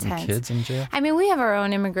you putting kids in jail? I mean, we have our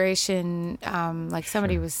own immigration. Like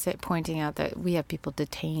somebody was pointing out that we have people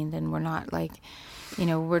detained, and we're not like,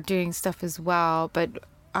 we're doing stuff as well. But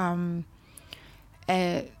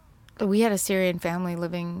we had a Syrian family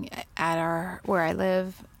living at where I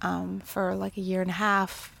live for like a year and a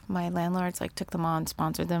half. My landlords like took them on,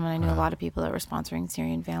 sponsored them, and I knew a lot of people that were sponsoring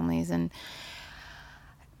Syrian families, and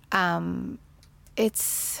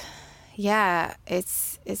it's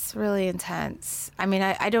really intense. I mean,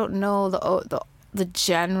 I don't know the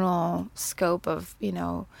general scope of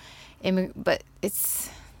but it's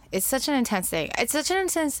such an intense thing. It's such an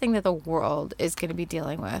intense thing that the world is going to be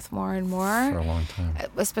dealing with more and more For a long time.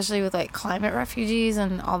 Especially with like climate refugees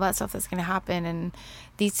and all that stuff that's going to happen. And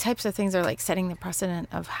these types of things are like setting the precedent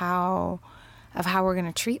of how we're going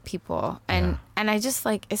to treat people. And I just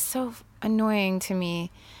like, it's so annoying to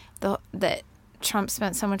me that Trump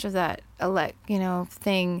spent so much of that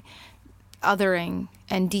thing othering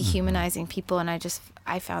and dehumanizing people, and I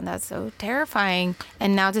found that so terrifying.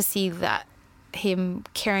 And now to see that him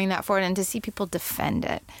carrying that forward and to see people defend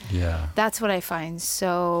it, that's what I find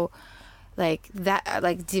so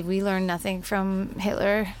did we learn nothing from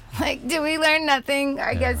Hitler? Like, did we learn nothing?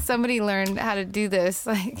 I guess somebody learned how to do this.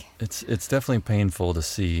 Like, it's definitely painful to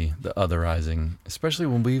see the otherizing, especially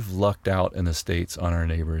when we've lucked out in the States on our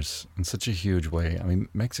neighbors in such a huge way. I mean,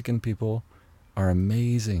 Mexican people are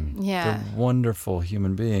amazing. They're wonderful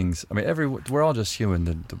human beings. I mean, we're all just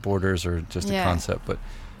human. The borders are just a concept, but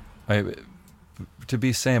to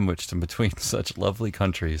be sandwiched in between such lovely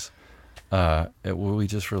countries, we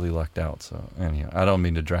just really lucked out. So anyhow, I don't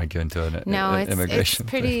mean to drag you into an immigration. It's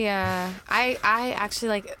pretty. I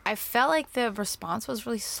actually I felt like the response was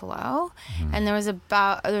really slow, and there was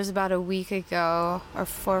about a week ago or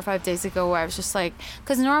 4 or 5 days ago where I was just like,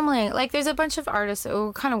 because normally like there's a bunch of artists that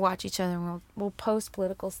will kind of watch each other and we'll post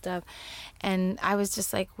political stuff, and I was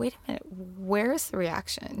just like, wait a minute, where's the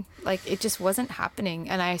reaction? Like, it just wasn't happening,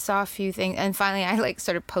 and I saw a few things, and finally I like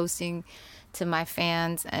started posting to my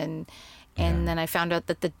fans, and And then I found out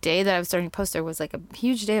that the day that I was starting to post, there was like a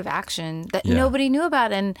huge day of action that nobody knew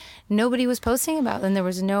about and nobody was posting about. And there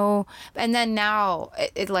was no, and then now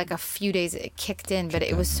it like a few days it kicked in, but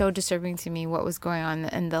it was so disturbing to me what was going on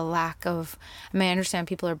and the lack of, I mean, I understand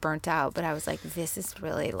people are burnt out, but I was like, this is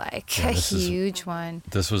really like a huge one.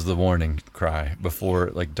 This was the warning cry before,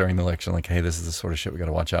 like during the election, like, hey, this is the sort of shit we got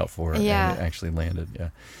to watch out for. Yeah. And it actually landed. Yeah.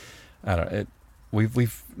 I don't know.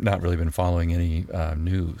 We've not really been following any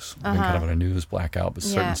news. We've been kind of on a news blackout, but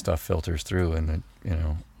certain stuff filters through, and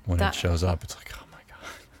when it shows up, it's like, oh my god.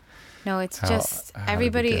 No, it's just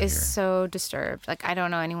everybody is so disturbed. Like I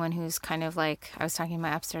don't know anyone who's kind of like, I was talking to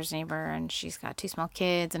my upstairs neighbor, and she's got 2 small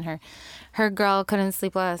kids, and her girl couldn't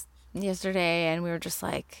sleep yesterday, and we were just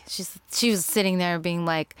like, she was sitting there being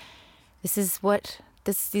like, this is what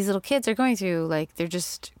these little kids are going through. Like they're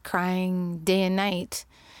just crying day and night.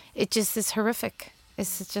 It just is horrific.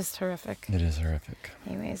 It's just horrific. It is horrific.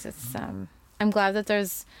 Anyways, it's I'm glad that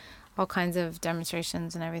there's all kinds of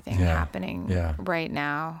demonstrations and everything happening right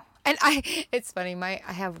now. And it's funny, I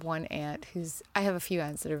have one aunt I have a few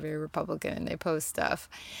aunts that are very Republican, and they post stuff.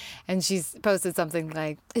 And she's posted something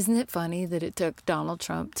like, isn't it funny that it took Donald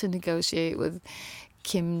Trump to negotiate with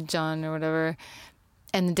Kim Jong or whatever,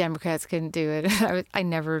 and the Democrats couldn't do it?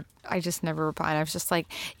 I just never replied. I was just like,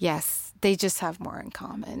 yes, they just have more in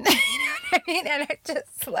common. You know what I mean? And I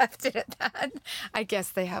just left it at that. I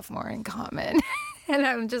guess they have more in common. And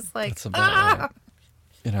I'm just like, that's about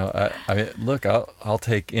right. I mean, look, I'll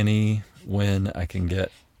take any win I can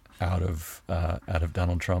get out of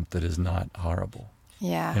Donald Trump that is not horrible.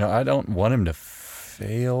 Yeah. I don't want him to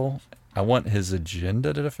fail. I want his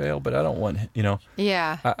agenda to fail, but I don't want,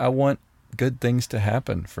 Yeah. I want good things to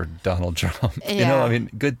happen for Donald Trump. Yeah. I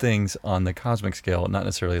mean, good things on the cosmic scale, not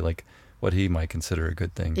necessarily like what he might consider a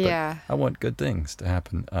good thing. But I want good things to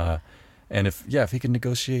happen. And if he can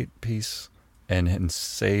negotiate peace and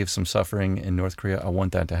save some suffering in North Korea, I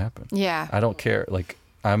want that to happen. Yeah. I don't care. Like,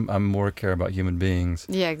 I'm more care about human beings.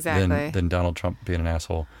 Yeah, exactly. Than Donald Trump being an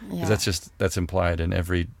asshole. Because that's implied in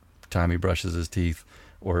every time he brushes his teeth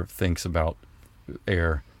or thinks about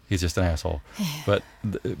air. He's just an asshole. But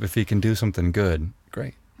if he can do something good,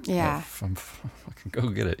 great. Yeah. I can go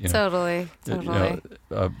get it. Totally.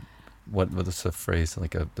 What's the phrase?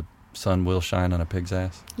 Like the sun will shine on a pig's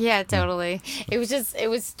ass? Yeah, totally. It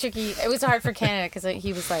was tricky. It was hard for Canada because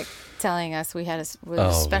he was like telling us we had a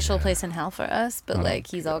special place in hell for us, but like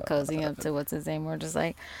he's all cozy up to what's his name. We're just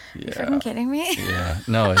like, are you freaking kidding me? Yeah.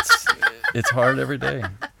 No, it's hard every day.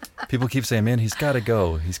 People keep saying, man, he's got to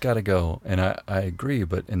go. And I agree.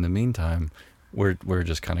 But in the meantime, we're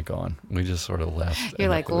just kind of gone. We just sort of left. You're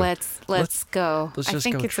like, let's go. Let's I just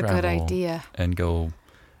think go it's a good idea. And go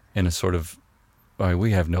in a sort of,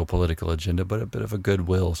 we have no political agenda, but a bit of a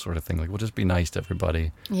goodwill sort of thing. Like, we'll just be nice to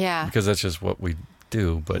everybody. Yeah. Because that's just what we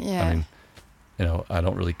do. But I mean, I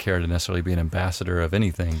don't really care to necessarily be an ambassador of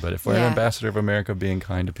anything, but if we're an ambassador of America being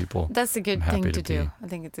kind to people, that's a good thing to do. I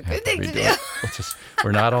think it's a good thing to do.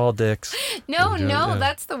 We're not all dicks. No,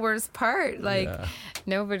 that's the worst part. Like,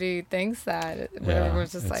 nobody thinks that.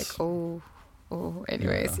 Everyone's just like, oh.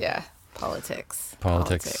 Anyways,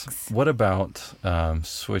 Politics. What about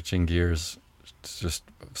switching gears, just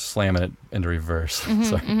slamming it into reverse?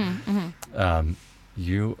 Sorry. I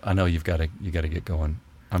know you got to get going.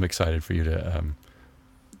 I'm excited for you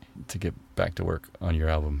to get back to work on your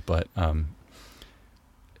album, but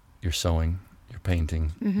you're sewing, you're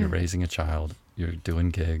painting, you're raising a child, you're doing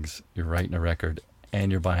gigs, you're writing a record,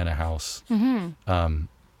 and you're buying a house.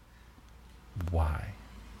 Why?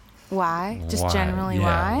 Why? Just generally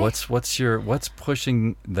why? What's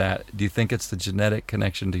pushing that? Do you think it's the genetic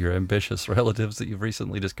connection to your ambitious relatives that you've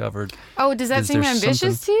recently discovered? Oh, does that seem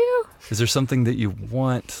ambitious to you? Is there something that you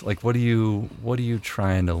want? Like, what are you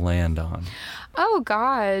trying to land on? Oh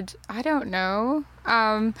God, I don't know.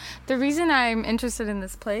 The reason I'm interested in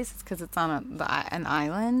this place is because it's on an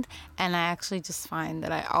island, and I actually just find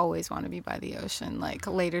that I always want to be by the ocean. Like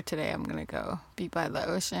later today, I'm gonna go be by the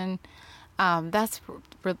ocean. That's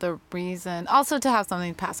for the reason. Also to have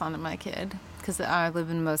something to pass on to my kid, because I live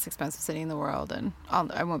in the most expensive city in the world, and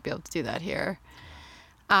I won't be able to do that here.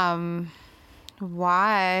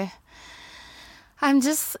 Why? I'm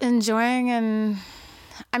just enjoying, and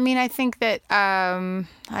I mean, I think that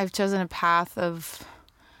I've chosen a path of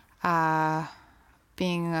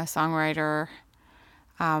being a songwriter,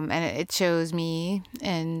 and it shows me,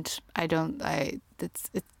 and it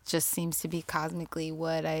just seems to be cosmically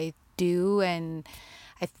what I do, and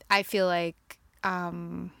I feel like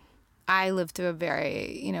I lived through a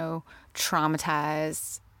very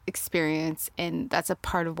traumatized experience, and that's a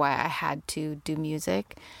part of why I had to do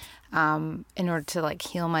music. in order to like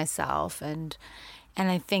heal myself. And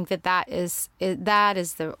I think that is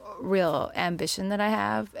the real ambition that I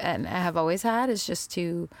have, and I have always had, is just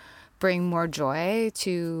to bring more joy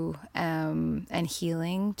to and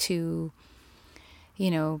healing to,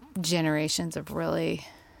 generations of really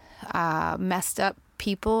messed up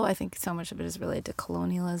people. I think so much of it is related to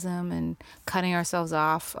colonialism and cutting ourselves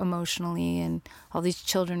off emotionally, and all these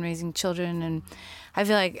children raising children. And I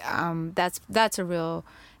feel like that's a real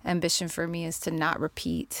ambition for me, is to not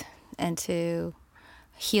repeat and to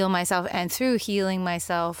heal myself. And through healing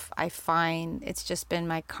myself, I find it's just been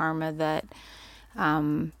my karma that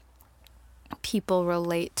people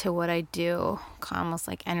relate to what I do almost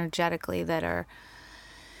like energetically,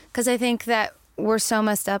 because I think that we're so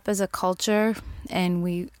messed up as a culture, and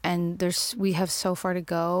we have so far to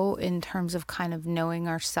go in terms of kind of knowing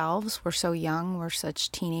ourselves. We're so young, we're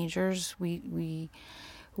such teenagers, we're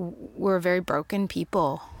very broken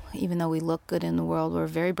people. Even though we look good in the world, we're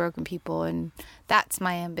very broken people, and that's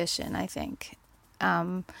my ambition, I think.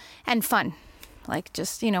 And fun, like,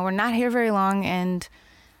 just, we're not here very long, and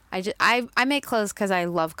I make clothes because I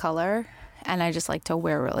love color, and I just like to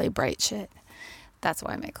wear really bright shit. That's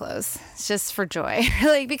why I make clothes. It's just for joy,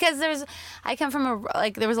 really, because I come from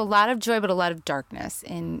there was a lot of joy, but a lot of darkness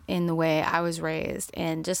in the way I was raised,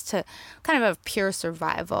 and just to kind of a pure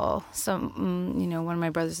survival. So, one of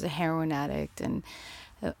my brothers is a heroin addict, and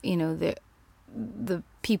the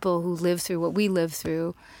people who live through what we live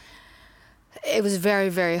through, it was very,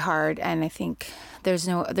 very hard. And I think there's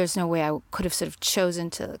no way I could have sort of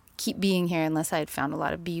chosen to keep being here unless I had found a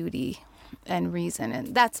lot of beauty and reason.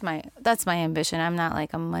 And that's my ambition. I'm not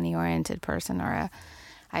like a money oriented person, or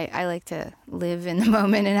I like to live in the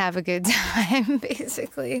moment and have a good time,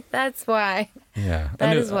 basically. That's why. Yeah.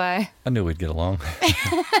 That is why. I knew we'd get along.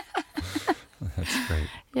 That's great.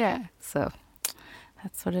 Yeah. So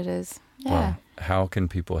that's what it is. Yeah. Well, how can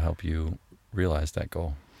people help you realize that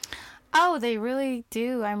goal? Oh, they really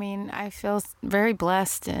do. I mean, I feel very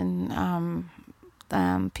blessed, and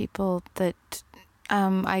people that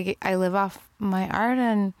I live off my art,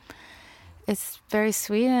 and it's very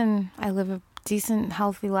sweet, and I live a decent,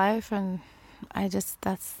 healthy life, and I just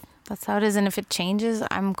that's how it is. And if it changes,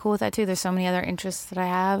 I'm cool with that too. There's so many other interests that I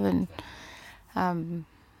have, and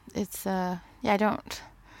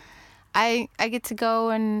I get to go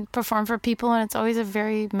and perform for people, and it's always a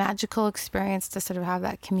very magical experience to sort of have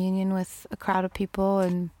that communion with a crowd of people,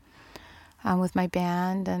 and with my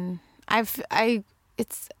band. And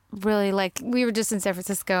it's really, like, we were just in San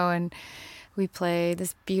Francisco, and we played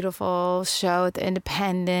this beautiful show at the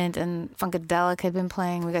Independent, and Funkadelic had been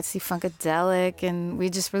playing. We got to see Funkadelic, and we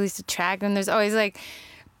just released a track, and there's always like,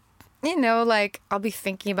 I'll be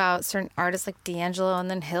thinking about certain artists like D'Angelo, and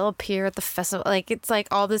then he'll appear at the festival. Like, it's like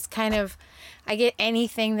all this kind of, I get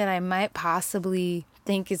anything that I might possibly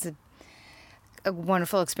think is a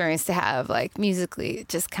wonderful experience to have, like, musically. It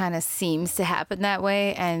just kind of seems to happen that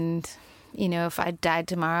way. And, if I died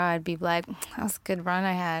tomorrow, I'd be like, that was a good run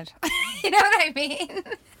I had. You know what I mean?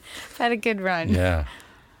 I've had a good run. Yeah.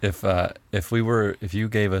 If you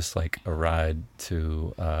gave us like a ride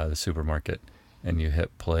to the supermarket, and you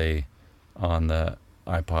hit play on the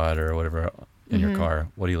iPod or whatever in your car,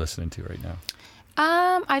 what are you listening to right now?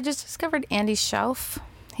 I just discovered Andy Shelf.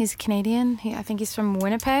 He's Canadian. I think he's from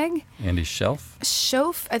Winnipeg. Andy Shelf?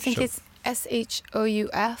 Shelf. I think it's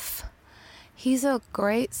Shouf. He's a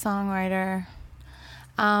great songwriter.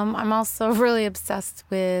 I'm also really obsessed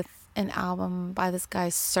with an album by this guy,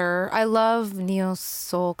 Sir. I love neo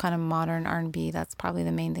soul, kind of modern R&B. That's probably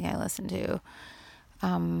the main thing I listen to.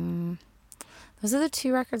 Those are the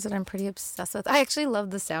two records that I'm pretty obsessed with. I actually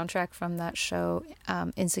love the soundtrack from that show,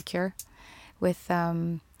 Insecure, with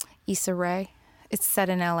Issa Rae. It's set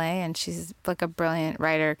in LA, and she's like a brilliant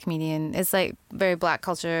writer, comedian. It's like very Black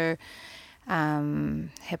culture,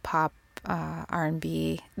 hip hop,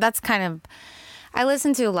 R&B. That's kind of, I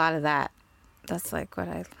listen to a lot of that. That's like what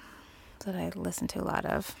I listen to a lot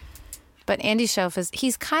of. But Andy Shelf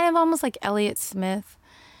he's kind of almost like Elliott Smith,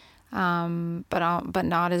 but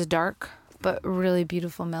not as dark. But really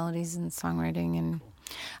beautiful melodies and songwriting. And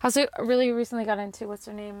I also really recently got into, what's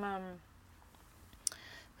her name?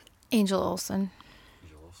 Angel Olsen.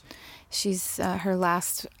 She's her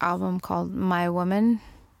last album called My Woman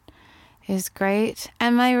is great.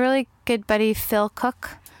 And my really good buddy Phil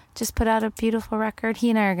Cook just put out a beautiful record. He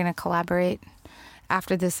and I are going to collaborate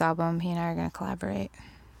after this album. He and I are going to collaborate.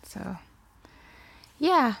 So,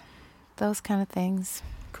 yeah, those kind of things.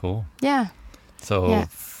 Cool. Yeah. So,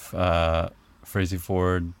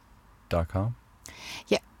 FrazeyFord.com?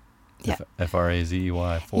 Yeah. Yeah. FRAZEY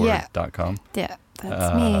Ford.com? Yeah,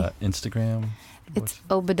 that's me. Instagram? It's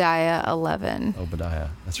Obadiah 11. Obadiah.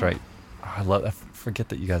 That's right. I forget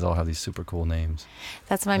that you guys all have these super cool names.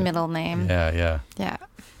 That's my middle name. Yeah. Yeah.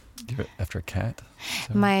 After a cat?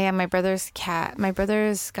 My brother's cat. My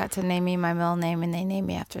brothers got to name me my middle name, and they named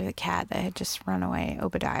me after the cat that had just run away,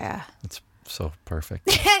 Obadiah. It's so perfect.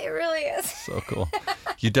 It really is. So cool.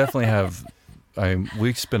 You definitely have.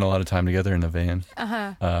 We spend a lot of time together in the van.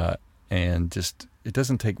 And just it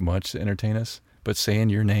doesn't take much to entertain us, but saying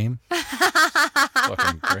your name,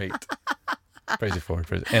 fucking great. Praise you for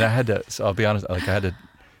it. And I had to. So I'll be honest. Like I had to,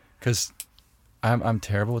 because I'm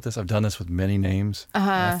terrible with this. I've done this with many names.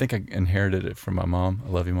 I think I inherited it from my mom. I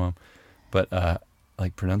love you, Mom. But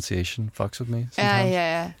like pronunciation fucks with me sometimes.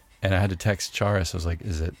 Yeah. And I had to text Charis. I was like,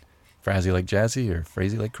 "Is it Frazey like jazzy or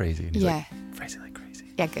Frazey like crazy?" And he's like, Frazey like crazy.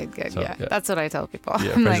 Yeah, good. So, yeah, that's what I tell people.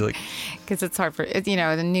 Yeah, like, because it's hard for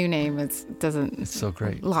the new name. It's so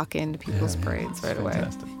great. Lock into people's brains right away.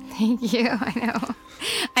 Fantastic. Thank you.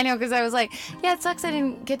 I know, because I was like, yeah, it sucks I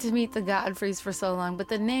didn't get to meet the Godfreys for so long, but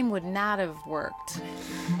the name would not have worked.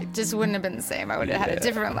 It just wouldn't have been the same. I would have had a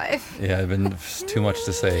different life. Yeah, it'd been too much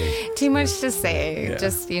to say. Too much to say. Yeah.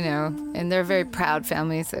 Just, and they're a very proud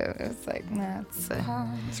family, so it's like, That's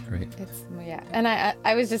great. Yeah. And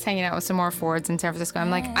I was just hanging out with some more Fords in San Francisco. I'm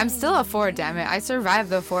like, I'm still a Ford, damn it. I survived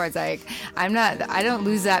the Fords. Like, I don't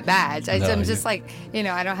lose that badge. I'm just like,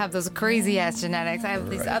 I don't have those crazy ass genetics. I have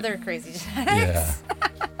these other crazy genetics. Yeah.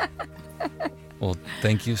 Well,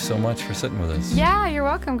 thank you so much for sitting with us. Yeah, you're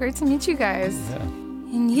welcome. Great to meet you guys. Yeah.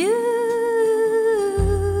 And you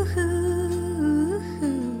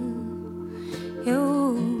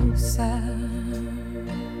side.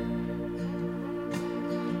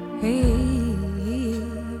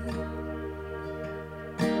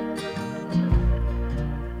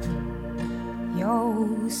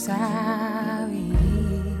 You're sorry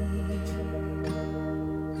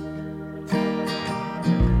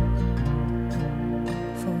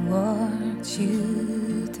for what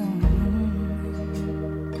you done.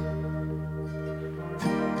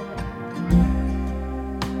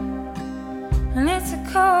 And it's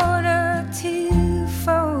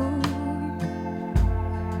 3:45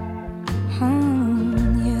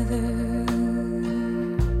 on the other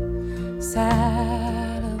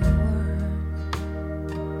side of the world.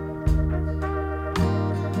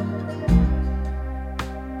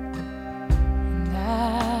 And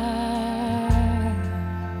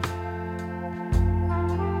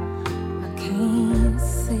I can't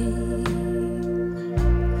see.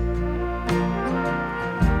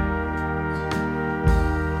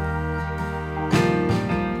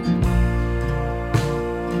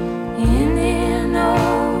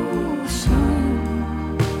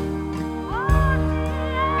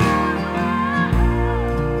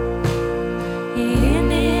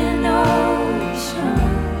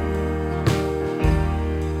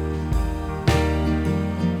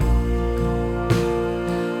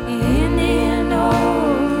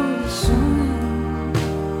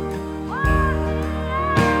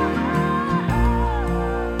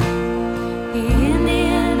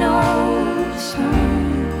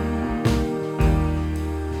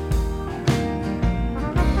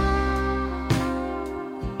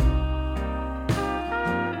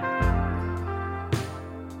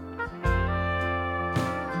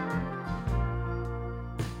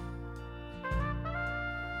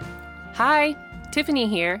 Hi, Tiffany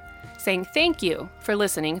here, saying thank you for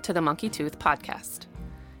listening to the Monkey Tooth podcast.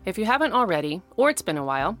 If you haven't already, or it's been a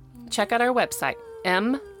while, check out our website,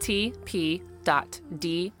 mtp.dog.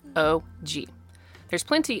 There's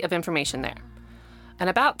plenty of information there. An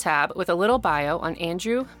About tab with a little bio on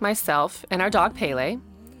Andrew, myself, and our dog Pele.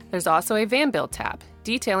 There's also a van build tab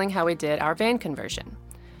detailing how we did our van conversion.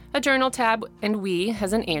 A journal tab, and we,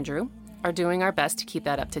 as in Andrew, are doing our best to keep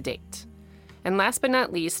that up to date. And last but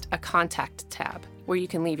not least, a contact tab where you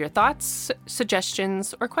can leave your thoughts,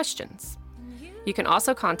 suggestions, or questions. You can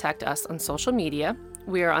also contact us on social media.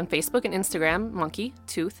 We are on Facebook and Instagram, Monkey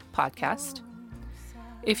Tooth Podcast.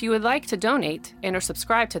 If you would like to donate and or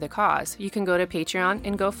subscribe to the cause, you can go to Patreon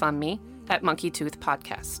and GoFundMe at Monkey Tooth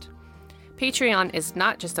Podcast. Patreon is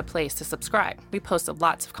not just a place to subscribe. We post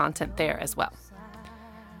lots of content there as well.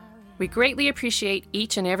 We greatly appreciate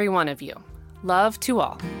each and every one of you. Love to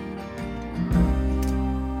all.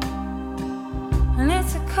 And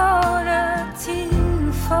it's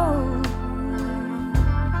 3:45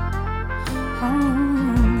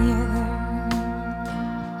 on the other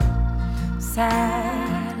side.